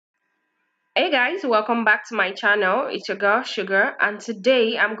Hey guys, welcome back to my channel. It's your girl Sugar, and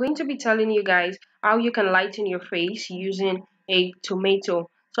today I'm going to be telling you guys how you can lighten your face using a tomato.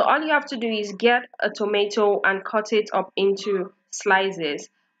 So all you have to do is get a tomato and cut it up into slices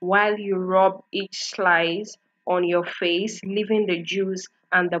while you rub each slice on your face, leaving the juice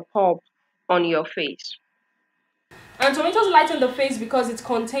and the pulp on your face. And tomatoes lighten the face because it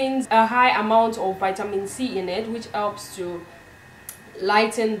contains a high amount of vitamin C in it, which helps to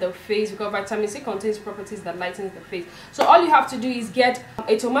lighten the face because vitamin C contains properties that lightens the face. So all you have to do is get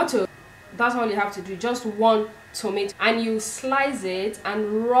a tomato. That's all you have to do, just one tomato, and you slice it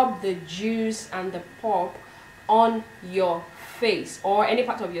and rub the juice and the pulp on your face or any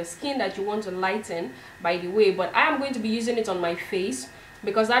part of your skin that you want to lighten, by the way. But I am going to be using it on my face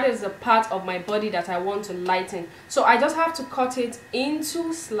because that is the part of my body that I want to lighten. So I just have to cut it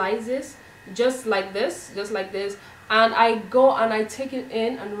into slices just like this, and I go and I take it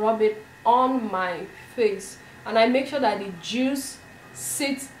in and rub it on my face, and I make sure that the juice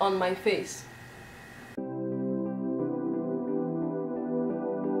sits on my face.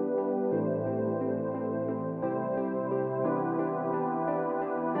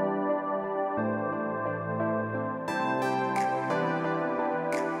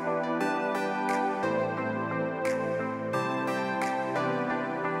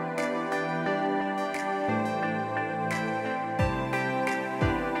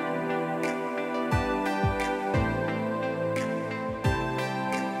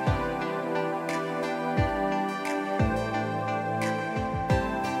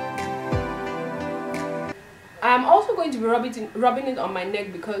 I'm also going to be rubbing it on my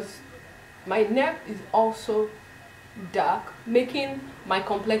neck because my neck is also dark, making my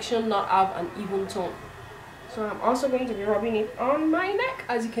complexion not have an even tone. So I'm also going to be rubbing it on my neck,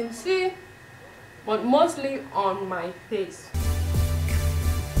 as you can see, but mostly on my face.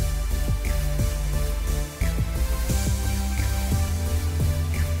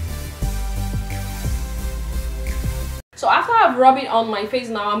 So after I've rubbed it on my face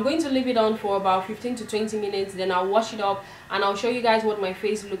now, I'm going to leave it on for about 15 to 20 minutes. Then I'll wash it up and I'll show you guys what my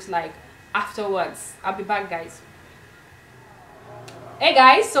face looks like afterwards. I'll be back, guys. Hey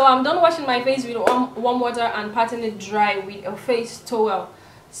guys, so I'm done washing my face with warm water and patting it dry with a face towel.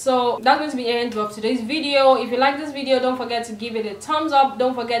 So that's going to be the end of today's video. If you like this video, don't forget to give it a thumbs up.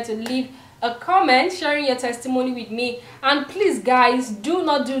 Don't forget to leave a comment sharing your testimony with me, and please guys, do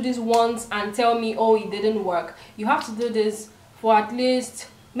not do this once and tell me, oh, it didn't work. You have to do this for at least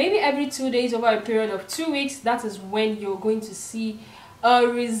maybe every 2 days over a period of 2 weeks. That is when you're going to see a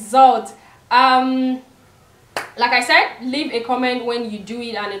result. Like I said, leave a comment when you do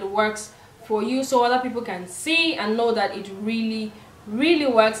it and it works for you, so other people can see and know that it really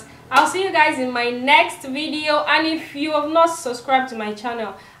works. I'll see you guys in my next video, and if you have not subscribed to my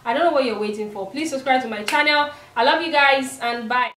channel, I don't know what you're waiting for. Please subscribe to my channel. I love you guys, and bye.